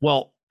is,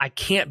 well, I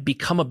can't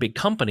become a big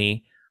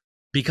company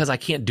because I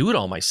can't do it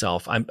all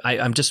myself.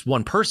 I'm just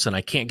one person.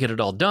 I can't get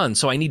it all done.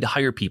 So I need to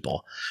hire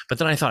people. But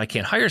then I thought I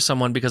can't hire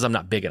someone because I'm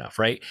not big enough,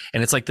 right?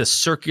 And it's like this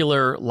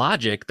circular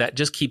logic that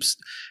just keeps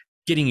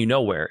getting you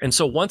nowhere. And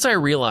so once I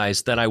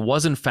realized that I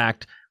was in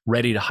fact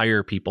ready to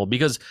hire people,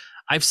 because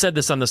I've said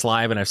this on this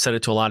live and I've said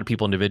it to a lot of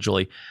people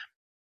individually,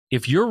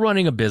 if you're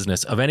running a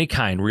business of any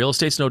kind, real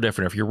estate's no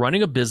different. If you're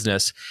running a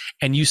business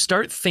and you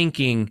start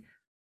thinking,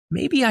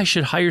 maybe I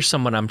should hire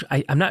someone,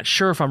 I'm not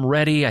sure if I'm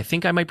ready. I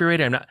think I might be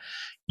ready. I'm not.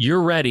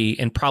 You're ready,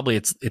 and probably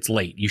it's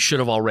late. You should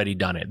have already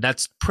done it.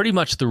 That's pretty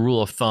much the rule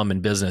of thumb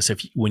in business.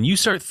 When you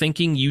start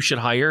thinking you should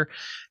hire,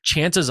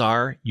 chances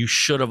are you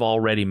should have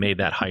already made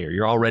that hire.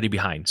 You're already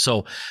behind.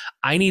 So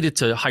I needed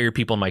to hire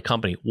people in my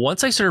company.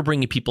 Once I started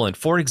bringing people in,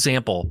 for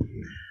example,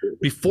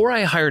 before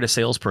I hired a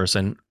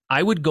salesperson,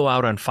 I would go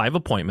out on 5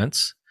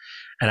 appointments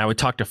and I would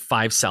talk to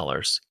 5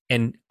 sellers.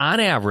 And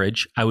on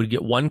average, I would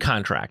get 1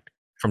 contract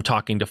from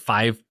talking to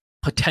 5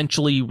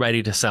 potentially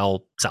ready to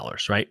sell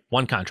sellers, right?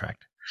 1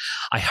 contract.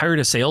 I hired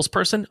a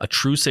salesperson, a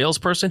true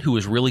salesperson who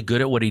was really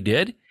good at what he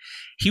did.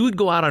 He would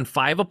go out on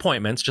 5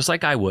 appointments, just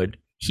like I would.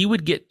 He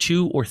would get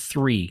 2 or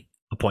 3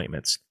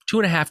 appointments,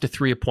 2.5 to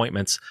 3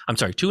 appointments.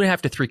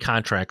 2.5 to 3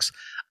 contracts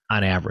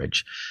on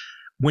average.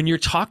 When you're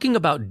talking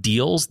about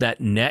deals that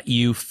net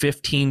you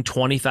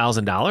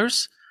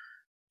 $15,000,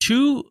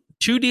 $2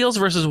 2 deals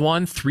versus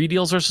 1, 3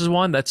 deals versus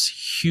 1, that's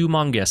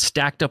humongous.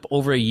 Stacked up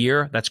over a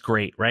year, that's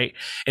great, right?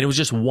 And it was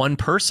just one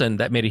person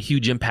that made a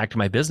huge impact to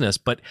my business,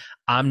 but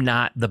I'm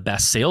not the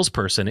best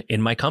salesperson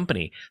in my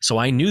company. So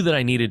I knew that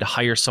I needed to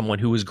hire someone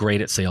who was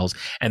great at sales,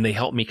 and they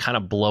helped me kind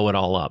of blow it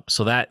all up.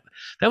 So that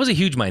was a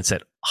huge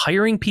mindset.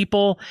 Hiring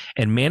people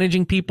and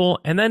managing people.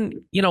 And then,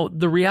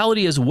 the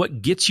reality is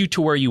what gets you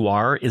to where you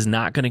are is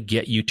not going to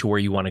get you to where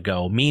you want to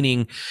go.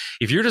 Meaning,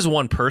 if you're just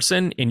one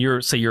person and you're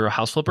a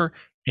house flipper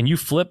and you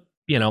flip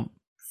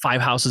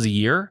 5 houses a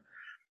year,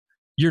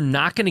 you're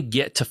not going to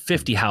get to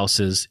 50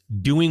 houses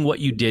doing what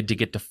you did to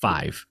get to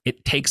 5.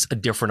 It takes a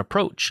different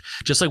approach.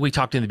 Just like we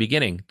talked in the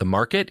beginning, the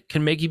market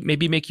can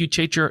maybe make you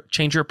change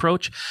your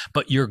approach,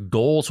 but your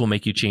goals will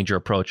make you change your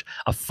approach.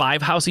 A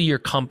 5 house a year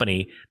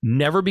company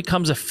never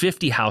becomes a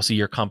 50 house a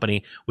year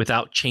company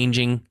without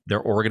changing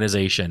their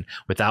organization,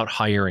 without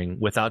hiring,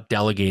 without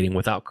delegating,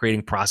 without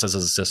creating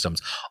processes and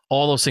systems.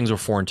 All those things were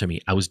foreign to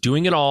me. I was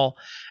doing it all,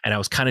 and I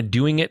was kind of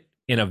doing it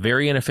in a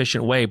very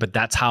inefficient way, but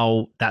that's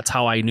how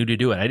I knew to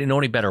do it. I didn't know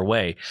any better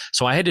way.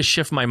 So I had to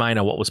shift my mind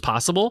on what was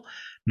possible,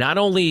 not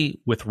only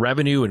with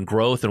revenue and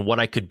growth and what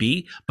I could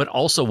be, but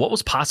also what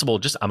was possible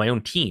just on my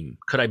own team.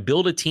 Could I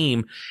build a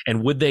team,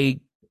 and would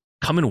they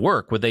come and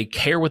work? Would they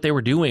care what they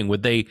were doing?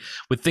 Would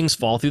things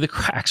fall through the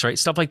cracks, right?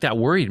 Stuff like that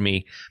worried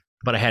me,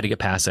 but I had to get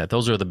past that.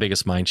 Those are the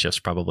biggest mind shifts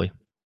probably.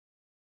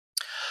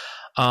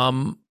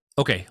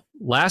 Okay,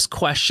 last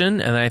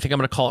question, and then I think I'm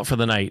going to call it for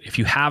the night. If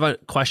you have a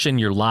question,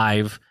 you're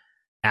live.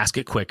 Ask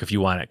it quick if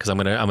you want it, because I'm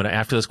gonna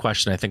after this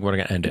question, I think we're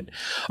gonna end it.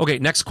 Okay,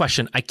 next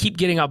question. I keep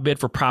getting outbid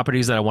for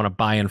properties that I want to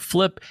buy and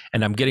flip,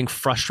 and I'm getting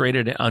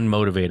frustrated and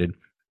unmotivated. Do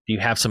you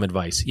have some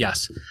advice?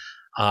 Yes.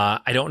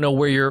 I don't know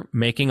where you're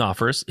making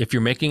offers. If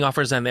you're making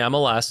offers on the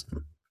MLS,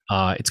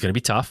 it's going to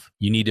be tough.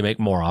 You need to make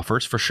more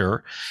offers for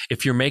sure.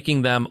 If you're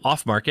making them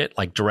off market,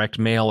 like direct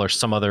mail or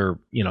some other,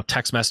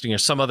 text messaging or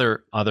some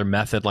other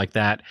method like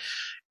that,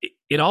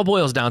 it all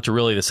boils down to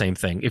really the same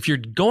thing. If you're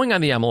going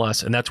on the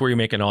MLS and that's where you're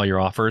making all your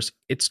offers,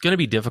 it's going to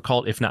be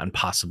difficult, if not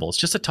impossible. It's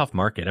just a tough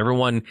market.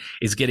 Everyone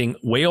is getting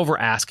way over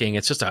asking.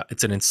 It's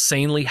an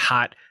insanely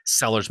hot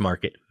seller's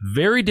market.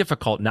 Very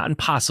difficult, not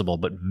impossible,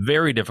 but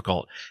very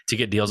difficult to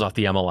get deals off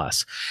the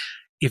MLS.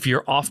 If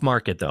you're off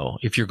market though,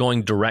 if you're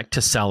going direct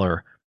to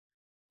seller,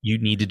 you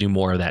need to do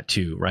more of that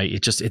too, right?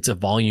 It's a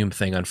volume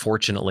thing,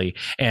 unfortunately.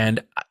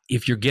 And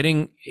if you're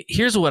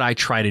here's what I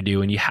try to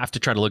do, and you have to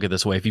try to look at it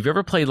this way. If you've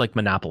ever played like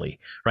Monopoly,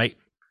 right?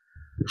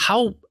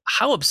 How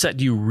upset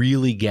do you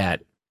really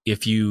get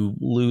if you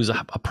lose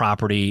a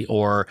property,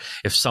 or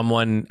if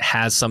someone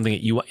has something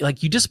that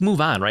you just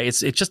move on, right?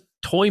 It's just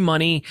toy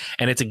money,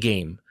 and it's a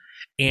game.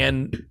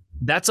 And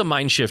that's a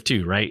mind shift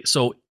too, right?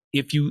 So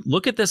if you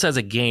look at this as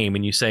a game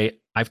and you say,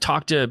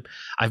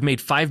 I've made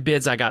 5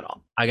 bids, I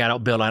got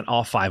outbid on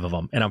all 5 of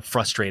them, and I'm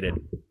frustrated.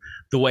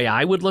 The way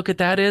I would look at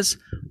that is,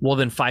 well,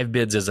 then 5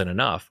 bids isn't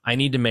enough. I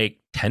need to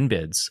make 10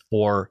 bids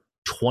or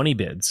 20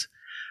 bids,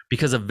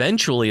 because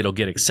eventually it'll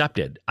get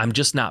accepted. I'm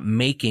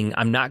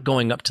not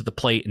going up to the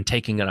plate and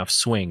taking enough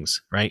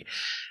swings, right?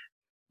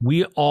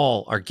 We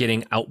all are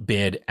getting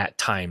outbid at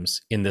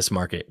times in this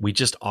market. We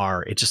just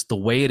are. It's just the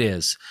way it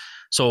is.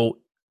 So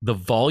the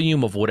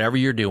volume of whatever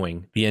you're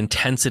doing, the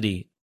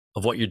intensity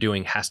of what you're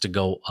doing has to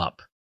go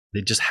up.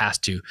 It just has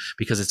to,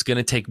 because it's going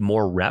to take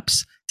more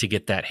reps to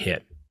get that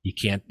hit. You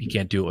can't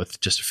do it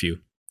with just a few.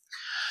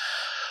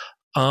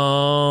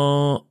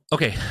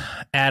 Okay.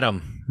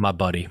 Adam, my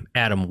buddy.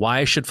 Adam,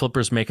 why should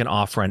flippers make an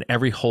offer on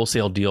every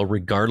wholesale deal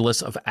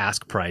regardless of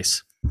ask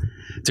price?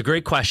 It's a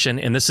great question.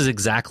 And this is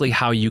exactly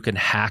how you can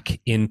hack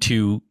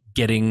into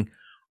getting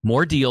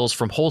more deals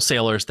from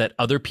wholesalers that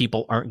other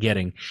people aren't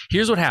getting.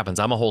 Here's what happens.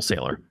 I'm a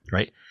wholesaler,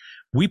 right?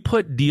 We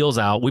put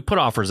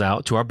offers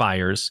out to our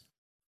buyers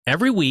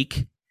every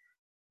week,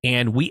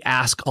 and we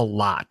ask a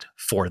lot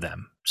for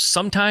them.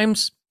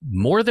 Sometimes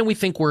more than we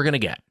think we're going to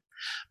get.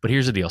 But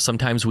here's the deal.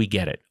 Sometimes we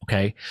get it.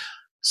 Okay.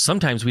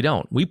 Sometimes we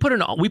don't. We put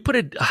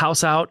a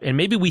house out, and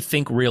maybe we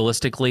think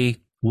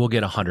realistically we'll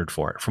get 100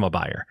 for it from a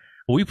buyer.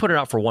 Well, we put it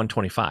out for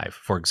 125,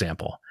 for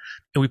example.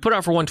 And we put it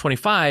out for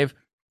 125.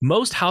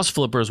 Most house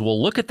flippers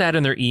will look at that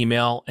in their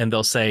email and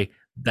they'll say,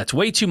 that's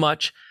way too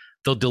much.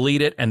 They'll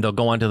delete it and they'll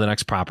go on to the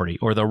next property,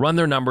 or they'll run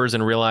their numbers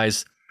and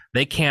realize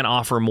they can't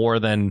offer more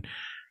than,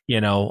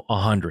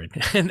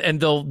 100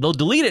 and they'll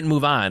delete it and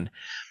move on.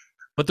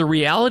 But the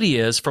reality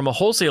is, from a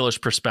wholesaler's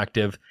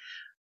perspective,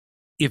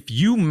 if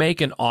you make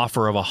an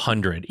offer of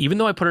 100, even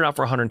though I put it out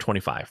for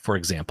 125, for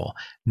example,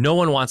 no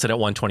one wants it at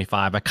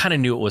 125. I kind of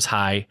knew it was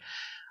high.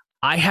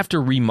 I have to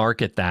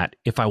remarket that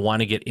if I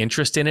want to get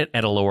interest in it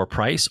at a lower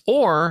price,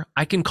 or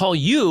I can call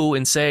you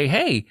and say,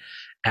 hey,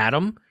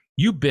 Adam,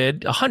 you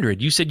bid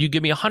 100. You said you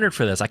give me 100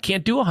 for this. I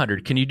can't do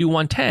 100. Can you do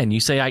 110? You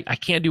say, I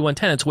can't do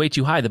 110. It's way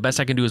too high. The best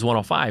I can do is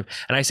 105.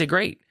 And I say,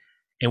 great.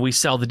 And we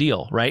sell the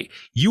deal, right?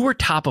 You were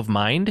top of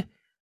mind.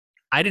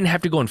 I didn't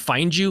have to go and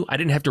find you. I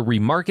didn't have to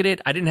remarket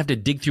it. I didn't have to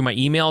dig through my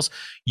emails.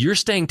 You're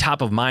staying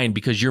top of mind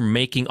because you're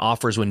making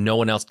offers when no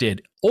one else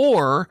did.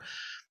 Or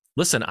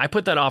listen, I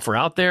put that offer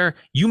out there.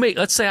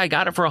 Let's say I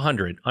got it for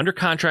 100, under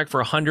contract for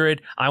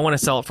 100. I want to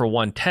sell it for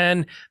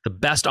 110. The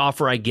best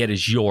offer I get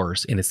is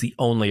yours, and it's the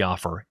only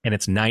offer, and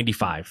it's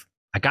 95.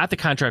 I got the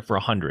contract for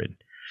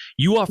 100.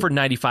 You offered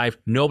 95.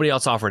 Nobody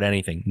else offered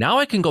anything. Now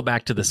I can go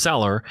back to the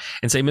seller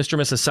and say, Mr.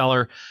 and Mrs.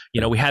 Seller,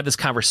 we had this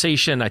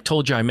conversation. I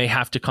told you I may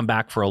have to come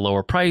back for a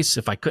lower price.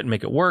 If I couldn't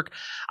make it work,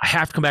 I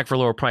have to come back for a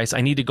lower price. I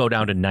need to go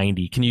down to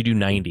 90. Can you do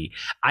 90?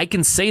 I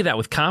can say that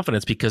with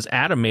confidence because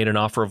Adam made an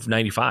offer of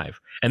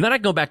 95. And then I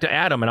go back to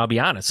Adam and I'll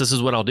be honest. This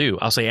is what I'll do.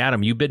 I'll say,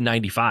 Adam, you bid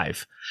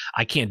 95.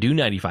 I can't do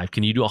 95.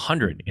 Can you do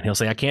 100? And he'll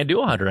say, I can't do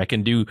 100. I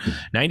can do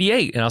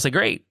 98. And I'll say,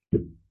 great.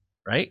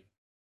 Right?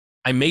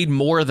 I made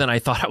more than I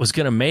thought I was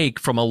going to make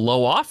from a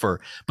low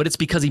offer, but it's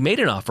because he made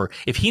an offer.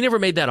 If he never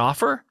made that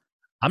offer,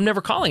 I'm never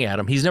calling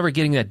Adam. He's never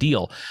getting that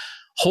deal.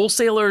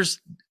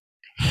 Wholesalers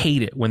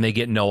hate it when they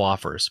get no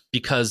offers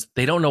because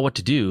they don't know what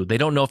to do. They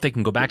don't know if they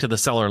can go back to the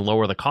seller and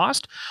lower the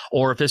cost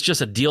or if it's just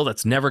a deal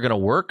that's never going to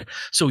work.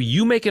 So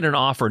you making an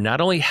offer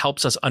not only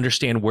helps us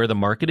understand where the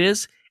market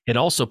is, it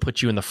also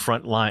puts you in the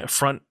front of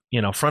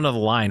the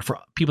line for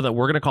people that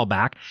we're going to call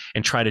back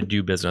and try to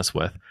do business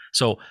with.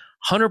 So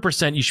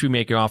 100% you should be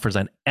making offers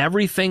on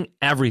everything,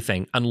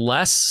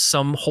 unless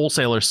some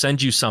wholesaler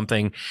sends you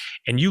something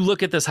and you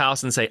look at this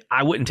house and say,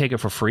 I wouldn't take it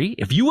for free.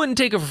 If you wouldn't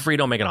take it for free,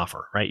 don't make an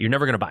offer, right? You're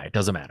never going to buy it.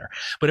 Doesn't matter.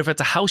 But if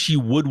it's a house you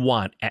would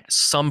want at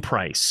some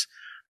price,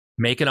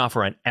 make an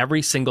offer on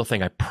every single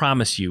thing. I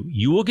promise you,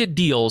 you will get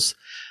deals.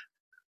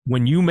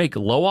 When you make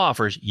low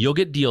offers, you'll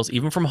get deals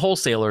even from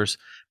wholesalers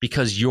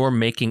because you're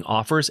making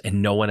offers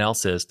and no one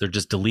else is. They're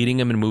just deleting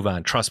them and move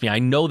on. Trust me, I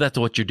know that's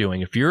what you're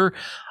doing. If you're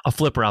a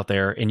flipper out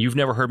there and you've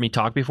never heard me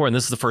talk before, and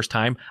this is the first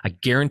time, I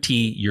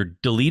guarantee you're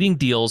deleting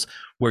deals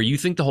where you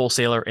think the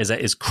wholesaler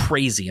is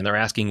crazy and they're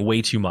asking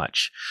way too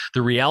much.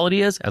 The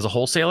reality is, as a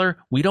wholesaler,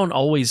 we don't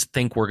always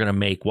think we're going to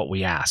make what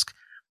we ask.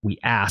 We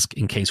ask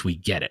in case we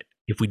get it.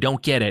 If we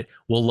don't get it,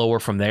 we'll lower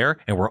from there,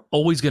 and we're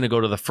always going to go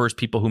to the first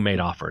people who made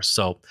offers.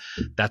 So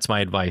that's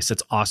my advice.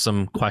 It's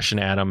awesome question,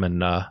 Adam,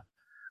 and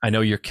I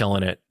know you're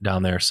killing it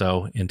down there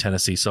in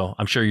Tennessee, so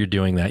I'm sure you're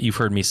doing that. You've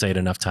heard me say it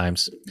enough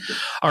times.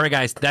 All right,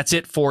 guys, that's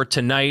it for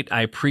tonight.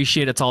 I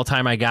appreciate it's all the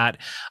time I got.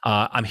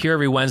 I'm here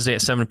every Wednesday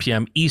at 7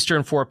 p.m.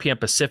 Eastern, 4 p.m.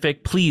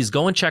 Pacific. Please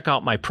go and check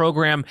out my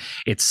program.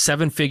 It's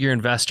Seven Figure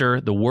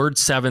Investor, the word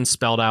seven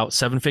spelled out,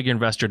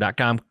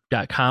 sevenfigureinvestor.com.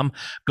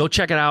 Go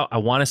check it out. I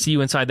want to see you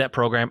inside that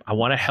program. I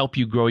want to help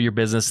you grow your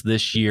business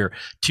this year.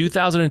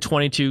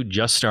 2022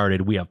 just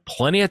started. We have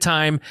plenty of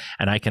time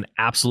and I can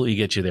absolutely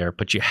get you there,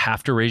 but you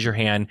have to raise your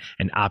hand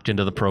and opt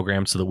into the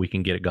program so that we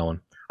can get it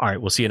going. All right,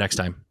 we'll see you next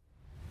time.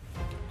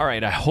 All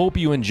right, I hope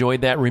you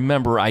enjoyed that.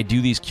 Remember, I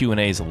do these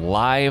Q&As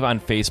live on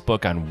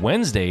Facebook on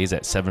Wednesdays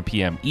at 7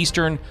 p.m.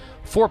 Eastern,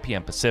 4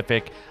 p.m.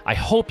 Pacific. I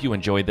hope you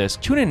enjoyed this.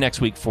 Tune in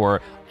next week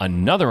for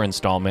another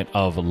installment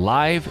of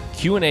live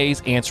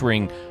Q&As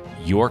answering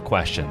your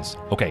questions.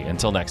 Okay,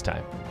 until next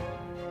time.